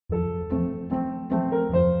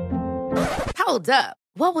Hold up.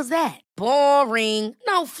 What was that? Boring.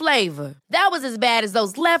 No flavor. That was as bad as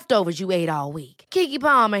those leftovers you ate all week. Keke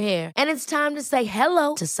Palmer here, and it's time to say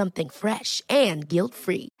hello to something fresh and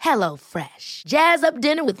guilt-free. Hello Fresh. Jazz up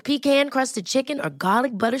dinner with pecan-crusted chicken or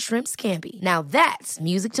garlic butter shrimp scampi. Now that's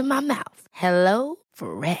music to my mouth. Hello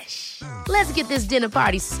Fresh. Let's get this dinner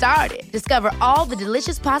party started. Discover all the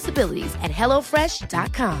delicious possibilities at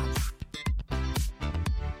hellofresh.com.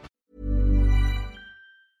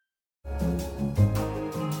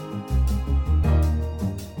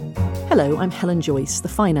 Hello, I'm Helen Joyce, the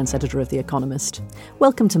finance editor of The Economist.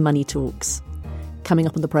 Welcome to Money Talks. Coming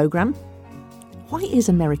up on the programme, why is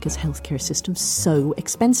America's healthcare system so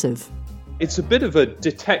expensive? It's a bit of a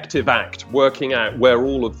detective act working out where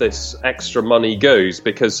all of this extra money goes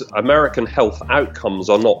because American health outcomes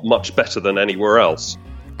are not much better than anywhere else.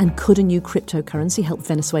 And could a new cryptocurrency help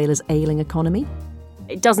Venezuela's ailing economy?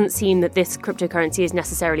 It doesn't seem that this cryptocurrency is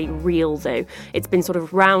necessarily real, though. It's been sort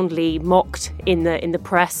of roundly mocked in the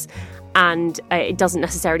press, and it doesn't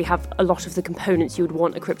necessarily have a lot of the components you would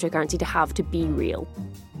want a cryptocurrency to have to be real.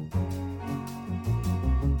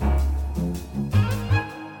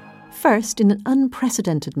 First, in an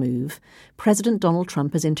unprecedented move, President Donald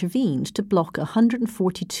Trump has intervened to block a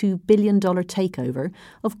 $142 billion takeover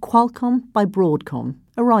of Qualcomm by Broadcom,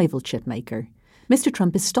 a rival chip maker. Mr.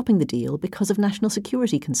 Trump is stopping the deal because of national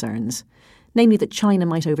security concerns, namely that China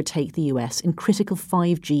might overtake the US in critical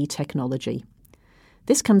 5G technology.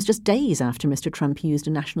 This comes just days after Mr. Trump used a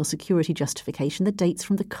national security justification that dates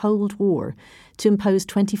from the Cold War to impose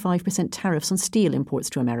 25% tariffs on steel imports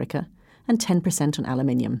to America and 10% on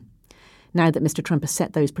aluminium. Now that Mr. Trump has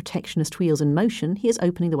set those protectionist wheels in motion, he is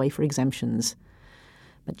opening the way for exemptions.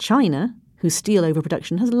 But China, whose steel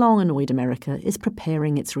overproduction has long annoyed America, is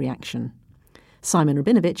preparing its reaction. Simon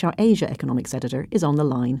Rabinovich, our Asia economics editor, is on the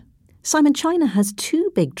line. Simon, China has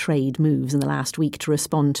two big trade moves in the last week to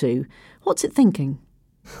respond to. What's it thinking?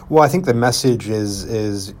 Well, I think the message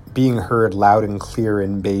is being heard loud and clear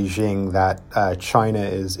in Beijing that China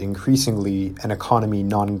is increasingly an economy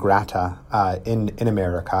non grata in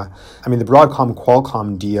America. I mean, the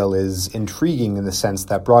Broadcom-Qualcomm deal is intriguing in the sense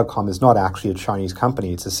that Broadcom is not actually a Chinese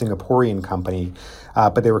company. It's a Singaporean company.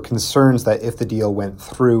 But there were concerns that if the deal went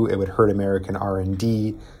through, it would hurt American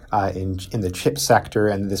R&D in the chip sector,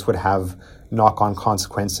 and this would have knock-on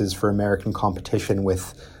consequences for American competition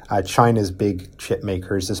with China's big chip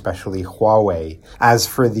makers, especially Huawei. As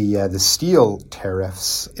for the steel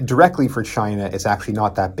tariffs, directly for China, it's actually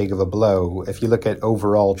not that big of a blow. If you look at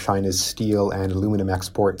overall China's steel and aluminum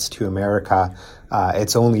exports to America,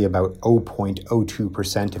 it's only about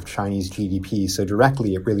 0.02% of Chinese GDP. So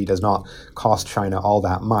directly, it really does not cost China all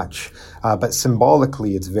that much. But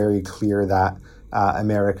symbolically, it's very clear that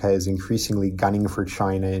America is increasingly gunning for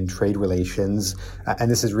China in trade relations.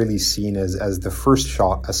 And this is really seen as the first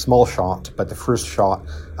shot, a small shot, but the first shot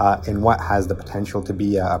in what has the potential to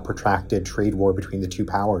be a protracted trade war between the two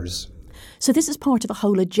powers. So this is part of a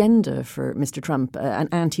whole agenda for Mr. Trump, an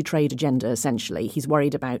anti-trade agenda, essentially. He's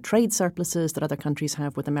worried about trade surpluses that other countries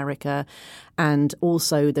have with America. And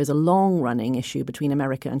also there's a long-running issue between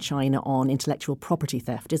America and China on intellectual property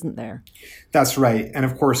theft, isn't there? That's right. And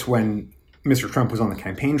of course, when Mr. Trump was on the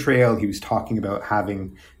campaign trail, he was talking about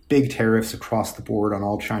having big tariffs across the board on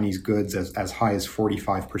all Chinese goods as high as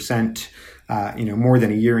 45%. More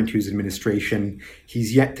than a year into his administration,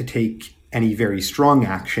 he's yet to take any very strong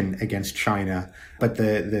action against China. But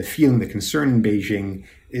the feeling, the concern in Beijing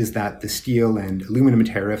is that the steel and aluminum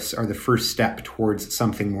tariffs are the first step towards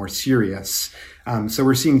something more serious. So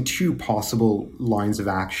we're seeing two possible lines of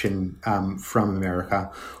action from America.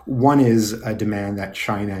 One is a demand that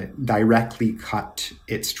China directly cut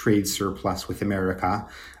its trade surplus with America.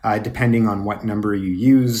 Depending on what number you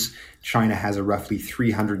use, China has a roughly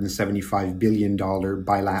 $375 billion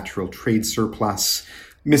bilateral trade surplus.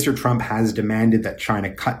 Mr. Trump has demanded that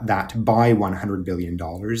China cut that by $100 billion.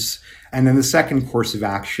 And then the second course of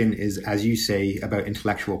action is, as you say, about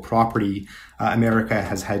intellectual property. America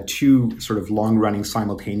has had two sort of long-running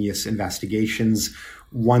simultaneous investigations.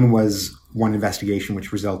 One was one investigation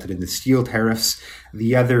which resulted in the steel tariffs.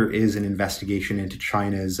 The other is an investigation into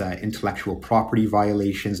China's intellectual property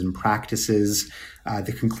violations and practices.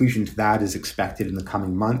 The conclusion to that is expected in the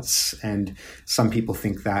coming months. And some people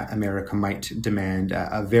think that America might demand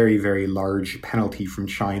a very, very large penalty from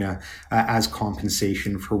China as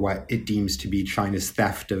compensation for what it deems to be China's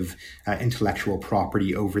theft of intellectual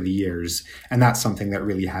property over the years. And that's something that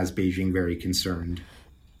really has Beijing very concerned.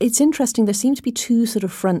 It's interesting. There seem to be two sort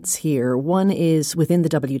of fronts here. One is within the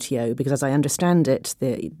WTO, because as I understand it,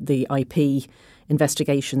 the IP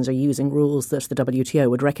investigations are using rules that the WTO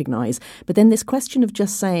would recognise. But then this question of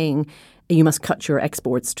just saying you must cut your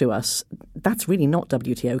exports to us, that's really not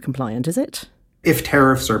WTO compliant, is it? If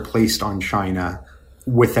tariffs are placed on China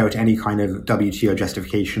without any kind of WTO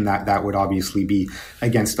justification, that would obviously be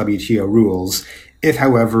against WTO rules. If,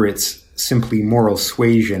 however, it's simply moral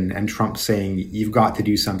suasion and Trump saying, you've got to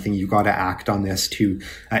do something, you've got to act on this to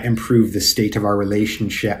improve the state of our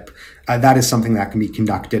relationship, that is something that can be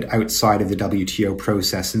conducted outside of the WTO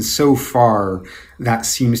process. And so far, that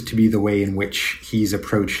seems to be the way in which he's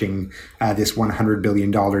approaching this $100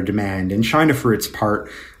 billion demand. And China, for its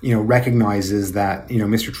part, recognizes that,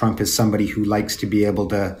 Mr. Trump is somebody who likes to be able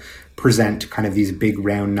to present kind of these big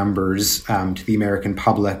round numbers to the American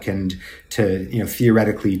public and to,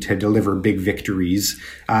 theoretically to deliver big victories.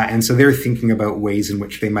 And so they're thinking about ways in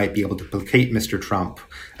which they might be able to placate Mr. Trump.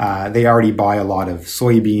 They already buy a lot of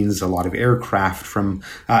soybeans, a lot of aircraft from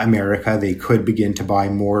America. They could begin to buy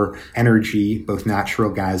more energy, both natural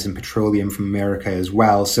gas and petroleum from America as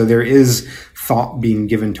well. So there is thought being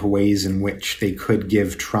given to ways in which they could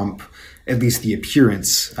give Trump at least the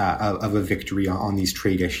appearance of a victory on these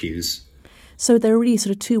trade issues. So there are really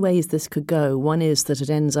sort of two ways this could go. One is that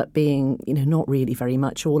it ends up being, not really very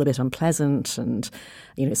much, all a bit unpleasant and,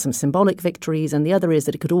 some symbolic victories. And the other is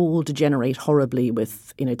that it could all degenerate horribly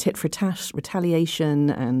with, tit for tat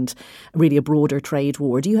retaliation and really a broader trade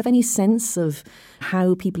war. Do you have any sense of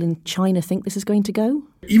how people in China think this is going to go?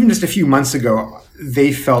 Even just a few months ago,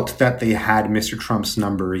 they felt that they had Mr. Trump's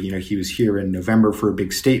number. He was here in November for a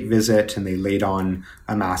big state visit and they laid on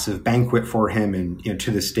a massive banquet for him. And,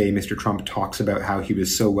 to this day, Mr. Trump talks about how he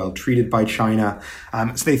was so well treated by China.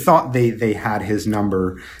 So they thought they had his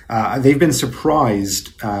number. They've been surprised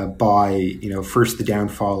by, first the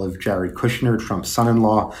downfall of Jared Kushner, Trump's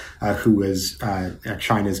son-in-law, who was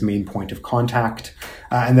China's main point of contact.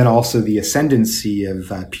 And then also the ascendancy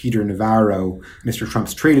of Peter Navarro, Mr.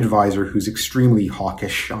 Trump's trade advisor, who's extremely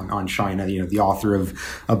hawkish on China, the author of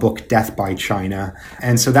a book, Death by China.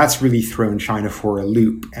 And so that's really thrown China for a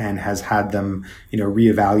loop and has had them,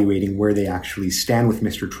 reevaluating where they actually stand with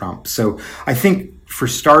Mr. Trump. So I think for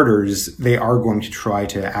starters, they are going to try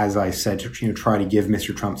to, as I said, try to give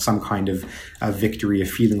Mr. Trump some kind of victory, a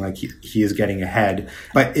feeling like he is getting ahead.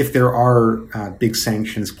 But if there are big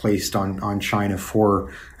sanctions placed on China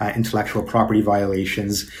for intellectual property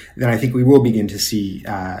violations, then I think we will begin to see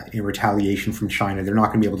retaliation from China. They're not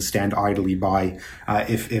going to be able to stand idly by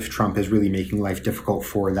if Trump is really making life difficult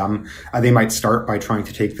for them. They might start by trying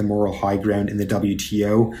to take the moral high ground in the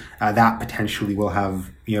WTO. That potentially will have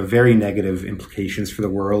very negative implications for the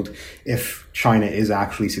world if China is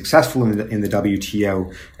actually successful in the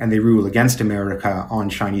WTO and they rule against America on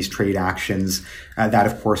Chinese trade actions. That,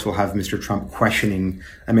 of course, will have Mr. Trump questioning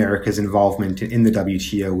America's involvement in the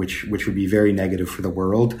WTO, which would be very negative for the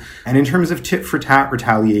world. And in terms of tit-for-tat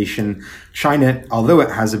retaliation, China, although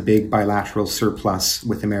it has a big bilateral surplus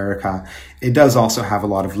with America, it does also have a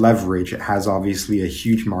lot of leverage. It has obviously a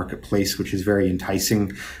huge marketplace, which is very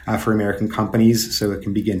enticing for American companies, so it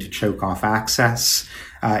can begin to choke off access.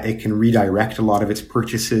 It can redirect a lot of its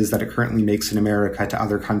purchases that it currently makes in America to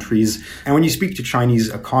other countries. And when you speak to Chinese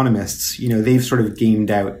economists, they've sort of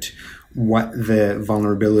gamed out what the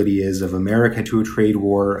vulnerability is of America to a trade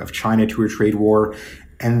war, of China to a trade war.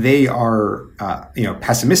 And they are,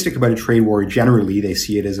 pessimistic about a trade war generally. They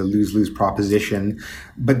see it as a lose-lose proposition,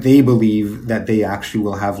 but they believe that they actually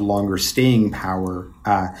will have longer staying power.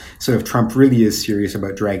 So if Trump really is serious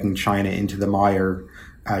about dragging China into the mire,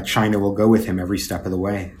 China will go with him every step of the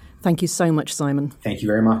way. Thank you so much, Simon. Thank you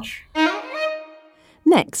very much.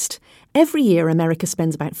 Next, every year America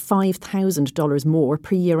spends about $5,000 more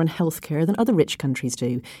per year on healthcare than other rich countries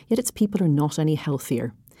do, yet its people are not any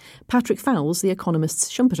healthier. Patrick Fowles, The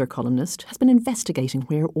Economist's Schumpeter columnist, has been investigating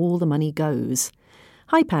where all the money goes.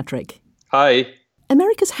 Hi, Patrick. Hi.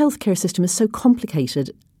 America's healthcare system is so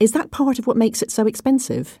complicated. Is that part of what makes it so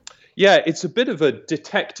expensive? Yeah, it's a bit of a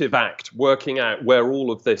detective act working out where all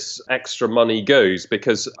of this extra money goes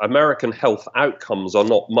because American health outcomes are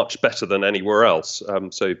not much better than anywhere else.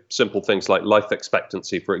 So simple things like life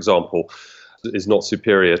expectancy, for example, is not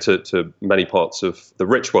superior to many parts of the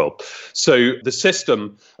rich world. So the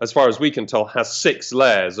system, as far as we can tell, has 6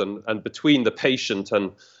 layers, and between the patient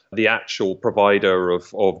and the actual provider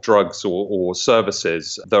of drugs or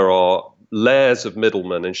services, there are layers of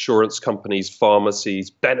middlemen, insurance companies, pharmacies,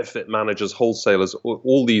 benefit managers, wholesalers,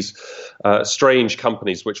 all these strange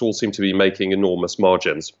companies which all seem to be making enormous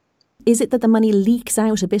margins. Is it that the money leaks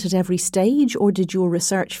out a bit at every stage, or did your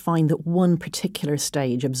research find that one particular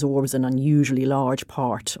stage absorbs an unusually large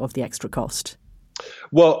part of the extra cost?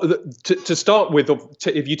 Well, to start with,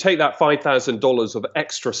 if you take that $5,000 of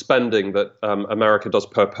extra spending that America does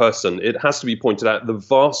per person, it has to be pointed out the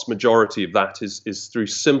vast majority of that is through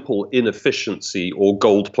simple inefficiency or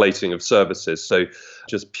gold plating of services, so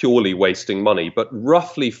just purely wasting money. But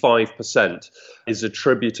roughly 5% is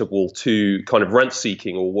attributable to kind of rent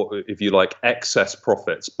seeking, or what, if you like, excess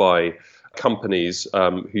profits by companies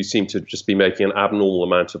who seem to just be making an abnormal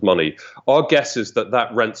amount of money. Our guess is that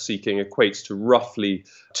rent seeking equates to roughly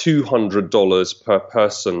 $200 per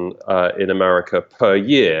person in America per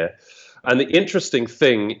year. And the interesting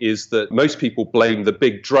thing is that most people blame the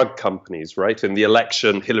big drug companies, right? In the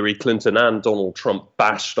election, Hillary Clinton and Donald Trump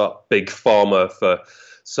bashed up big pharma for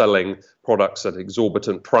selling products at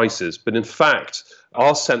exorbitant prices. But in fact,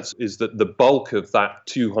 our sense is that the bulk of that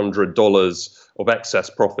 $200 of excess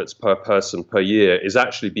profits per person per year is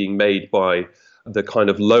actually being made by the kind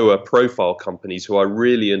of lower profile companies who are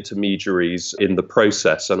really intermediaries in the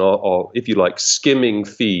process and are, if you like, skimming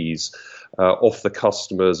fees off the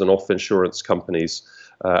customers and off insurance companies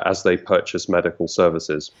as they purchase medical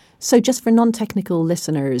services. So just for non-technical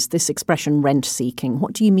listeners, this expression rent seeking,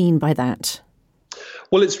 what do you mean by that?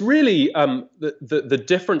 Well, it's really the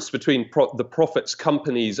difference between the profits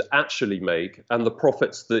companies actually make and the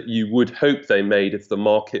profits that you would hope they made if the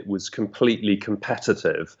market was completely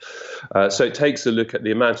competitive. So it takes a look at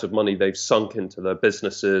the amount of money they've sunk into their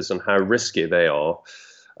businesses and how risky they are,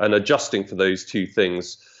 and adjusting for those two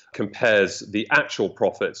things compares the actual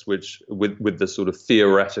profits with the sort of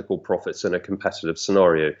theoretical profits in a competitive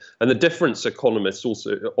scenario. And the difference economists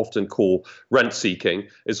also often call rent seeking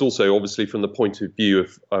is also obviously from the point of view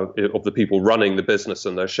of the people running the business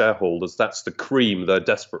and their shareholders. That's the cream they're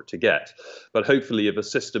desperate to get. But hopefully if a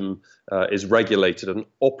system is regulated and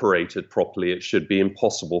operated properly, it should be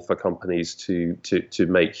impossible for companies to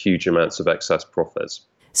make huge amounts of excess profits.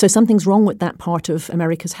 So something's wrong with that part of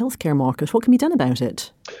America's healthcare market. What can be done about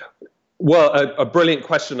it? Well, a brilliant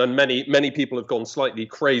question, and many people have gone slightly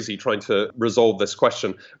crazy trying to resolve this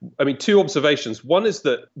question. I mean, two observations. One is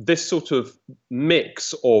that this sort of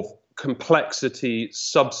mix of complexity,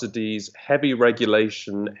 subsidies, heavy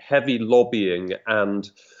regulation, heavy lobbying, and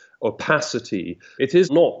opacity, it is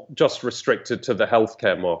not just restricted to the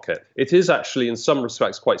healthcare market. It is actually, in some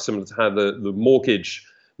respects, quite similar to how the mortgage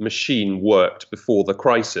machine worked before the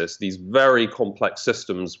crisis, these very complex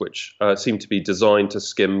systems which seem to be designed to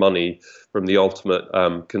skim money from the ultimate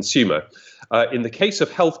consumer. In the case of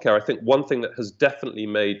healthcare, I think one thing that has definitely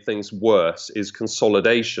made things worse is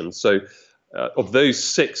consolidation. So of those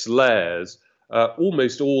 6 layers,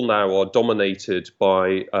 almost all now are dominated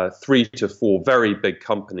by 3 to 4 very big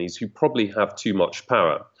companies who probably have too much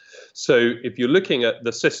power. So if you're looking at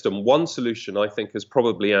the system, one solution I think is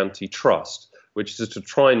probably antitrust, which is to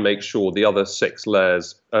try and make sure the other 6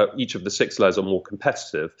 layers, each of the 6 layers are more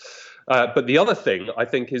competitive. But the other thing, I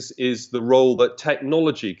think, is the role that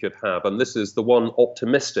technology could have. And this is the one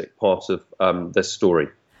optimistic part of this story.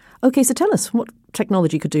 OK, so tell us what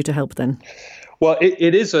technology could do to help then. Well,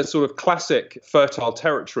 it is a sort of classic fertile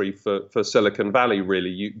territory for Silicon Valley,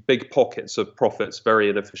 really. Big pockets of profits, very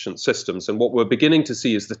inefficient systems. And what we're beginning to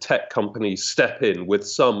see is the tech companies step in with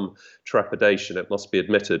some trepidation, it must be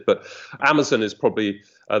admitted. But Amazon is probably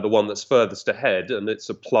the one that's furthest ahead, and it's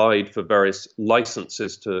applied for various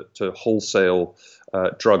licenses to wholesale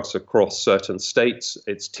drugs across certain states.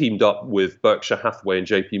 It's teamed up with Berkshire Hathaway and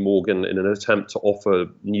JP Morgan in an attempt to offer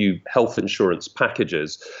new health insurance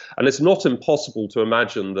packages. And it's not impossible to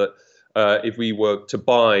imagine that if we were to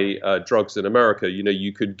buy drugs in America,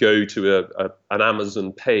 you could go to an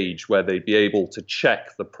Amazon page where they'd be able to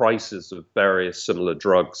check the prices of various similar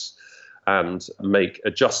drugs and make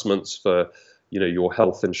adjustments for your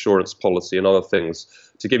health insurance policy and other things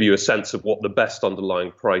to give you a sense of what the best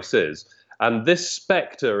underlying price is. And this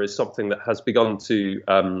spectre is something that has begun to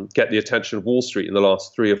get the attention of Wall Street in the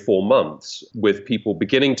last 3 or 4 months, with people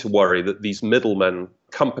beginning to worry that these middlemen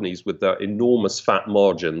companies with their enormous fat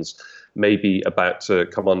margins may be about to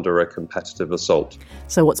come under a competitive assault.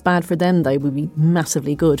 So what's bad for them, though, would be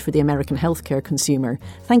massively good for the American healthcare consumer.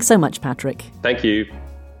 Thanks so much, Patrick. Thank you.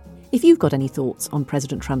 If you've got any thoughts on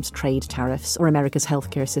President Trump's trade tariffs or America's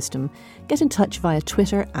healthcare system, get in touch via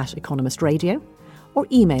Twitter @Economist Radio or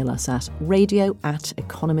email us at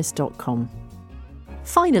radio@economist.com.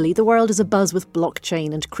 Finally, the world is abuzz with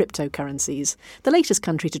blockchain and cryptocurrencies. The latest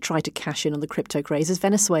country to try to cash in on the crypto craze is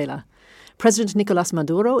Venezuela. President Nicolas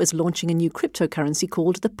Maduro is launching a new cryptocurrency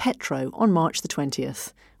called the Petro on March the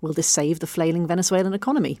 20th. Will this save the flailing Venezuelan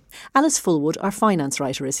economy? Alice Fullwood, our finance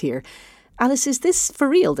writer, is here. Alice, is this for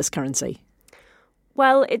real, this currency?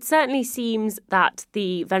 Well, it certainly seems that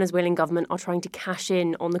the Venezuelan government are trying to cash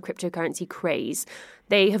in on the cryptocurrency craze.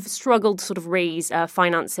 They have struggled to sort of raise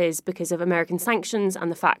finances because of American sanctions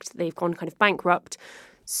and the fact that they've gone kind of bankrupt.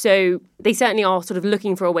 So they certainly are sort of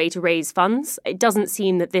looking for a way to raise funds. It doesn't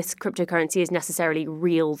seem that this cryptocurrency is necessarily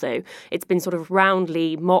real, though. It's been sort of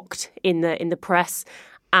roundly mocked in the press,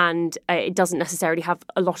 and it doesn't necessarily have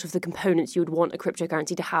a lot of the components you would want a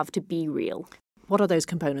cryptocurrency to have to be real. What are those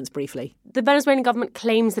components, briefly? The Venezuelan government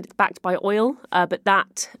claims that it's backed by oil, but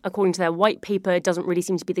that, according to their white paper, doesn't really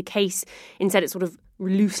seem to be the case. Instead, it's sort of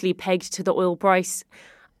loosely pegged to the oil price.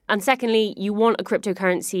 And secondly, you want a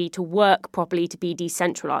cryptocurrency to work properly, to be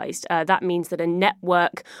decentralized. That means that a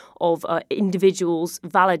network of individuals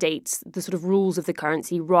validates the sort of rules of the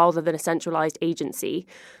currency rather than a centralized agency.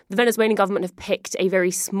 The Venezuelan government have picked a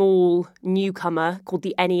very small newcomer called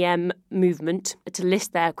the NEM movement to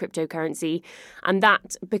list their cryptocurrency. And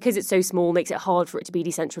that, because it's so small, makes it hard for it to be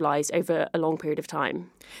decentralized over a long period of time.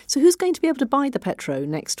 So who's going to be able to buy the Petro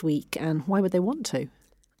next week, and why would they want to?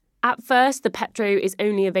 At first, the Petro is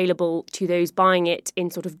only available to those buying it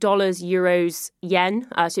in sort of dollars, euros, yen,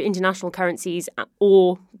 so international currencies,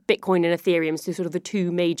 or Bitcoin and Ethereum, so sort of the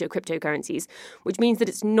two major cryptocurrencies, which means that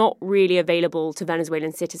it's not really available to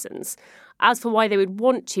Venezuelan citizens. As for why they would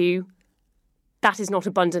want to, that is not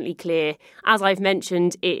abundantly clear. As I've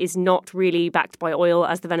mentioned, it is not really backed by oil,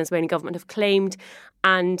 as the Venezuelan government have claimed,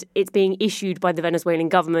 and it's being issued by the Venezuelan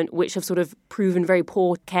government, which have sort of proven very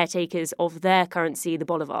poor caretakers of their currency, the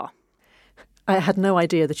bolivar. I had no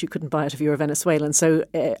idea that you couldn't buy it if you were Venezuelan. So,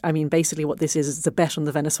 basically what this is a bet on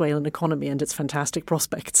the Venezuelan economy and its fantastic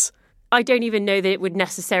prospects. I don't even know that it would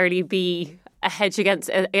necessarily be a hedge against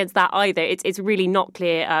that either. It's really not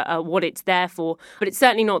clear what it's there for, but it's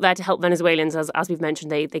certainly not there to help Venezuelans. As we've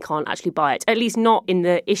mentioned, they can't actually buy it, at least not in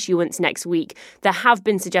the issuance next week. There have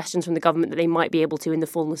been suggestions from the government that they might be able to in the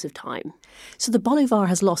fullness of time. So the bolivar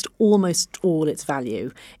has lost almost all its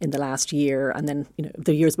value in the last year, and then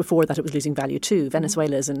the years before that it was losing value too.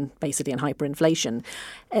 Venezuela is basically in hyperinflation.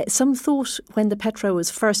 Some thought when the Petro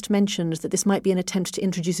was first mentioned that this might be an attempt to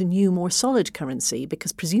introduce a new, more solid currency,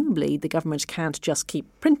 because presumably the government can't just keep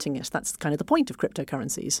printing it. That's kind of the point of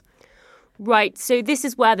cryptocurrencies. Right, so this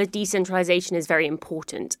is where the decentralization is very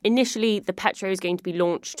important. Initially, the Petro is going to be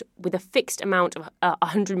launched with a fixed amount of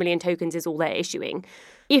 100 million tokens is all they're issuing.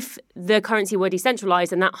 If the currency were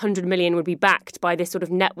decentralized, then that 100 million would be backed by this sort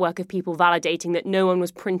of network of people validating that no one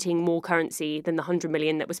was printing more currency than the 100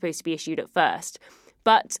 million that was supposed to be issued at first.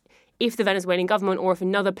 But if the Venezuelan government or if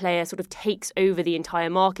another player sort of takes over the entire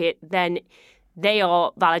market, then they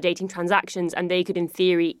are validating transactions and they could, in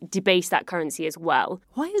theory, debase that currency as well.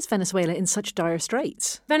 Why is Venezuela in such dire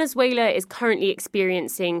straits? Venezuela is currently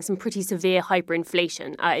experiencing some pretty severe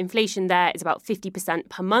hyperinflation. Inflation there is about 50%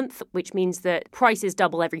 per month, which means that prices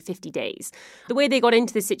double every 50 days. The way they got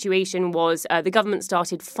into this situation was the government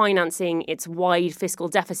started financing its wide fiscal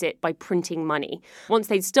deficit by printing money. Once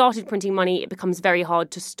they'd started printing money, it becomes very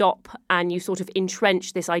hard to stop, and you sort of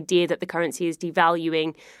entrench this idea that the currency is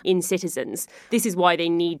devaluing in citizens. This is why they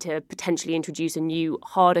need to potentially introduce a new,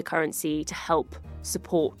 harder currency to help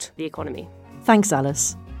support the economy. Thanks,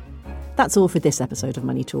 Alice. That's all for this episode of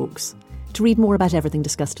Money Talks. To read more about everything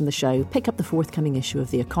discussed in the show, pick up the forthcoming issue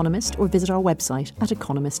of The Economist or visit our website at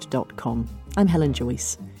economist.com. I'm Helen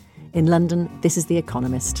Joyce. In London, this is The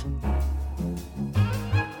Economist.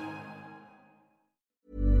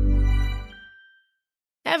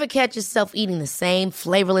 Ever catch yourself eating the same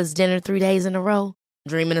flavorless dinner 3 days in a row?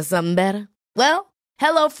 Dreaming of something better? Well,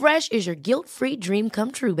 HelloFresh is your guilt-free dream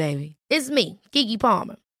come true, baby. It's me, Keke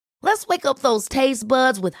Palmer. Let's wake up those taste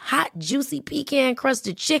buds with hot, juicy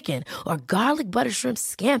pecan-crusted chicken or garlic butter shrimp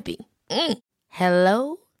scampi.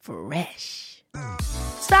 Hello Fresh.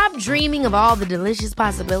 Stop dreaming of all the delicious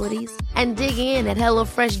possibilities and dig in at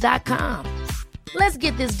HelloFresh.com. Let's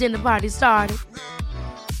get this dinner party started.